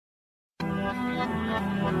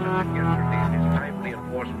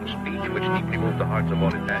Which deeply moved the hearts of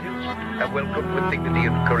all Italians, have welcomed with dignity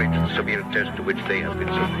and courage the severe test to which they have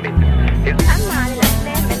been submitted. أما عن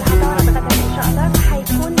الأفلام اللي هتعرض غدا إن شاء الله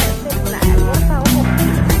فهيكون فيلم الغرفة وهو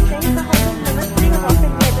فيلم مصري وهو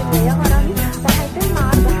فيلم ياباني يا غرامي، وهيتم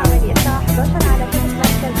عرضه حوالي الساعة 11 على شاشة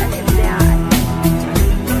مركز الإبداع.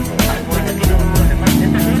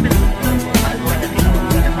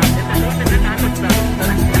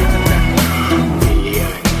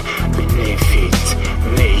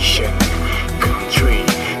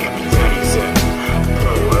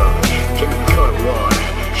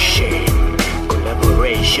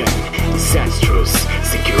 Disastrous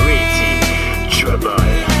security, trouble,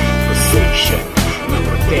 possession, no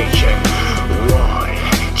protection, war,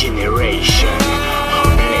 generation,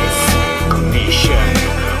 hopeless condition,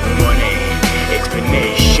 money,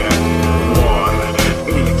 explanation, war,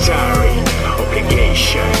 military,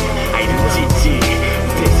 obligation, identity,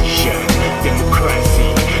 decision,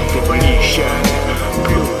 democracy, revolution,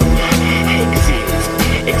 blood, exit,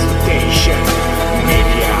 exploitation,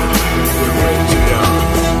 media, we want to know.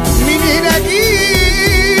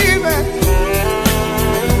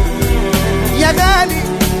 يا غالي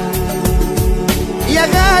يا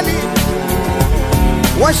غالي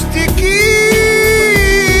واشتكي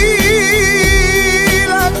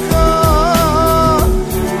لك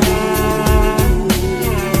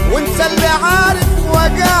وانت اللي عارف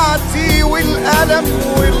وجعتي والألم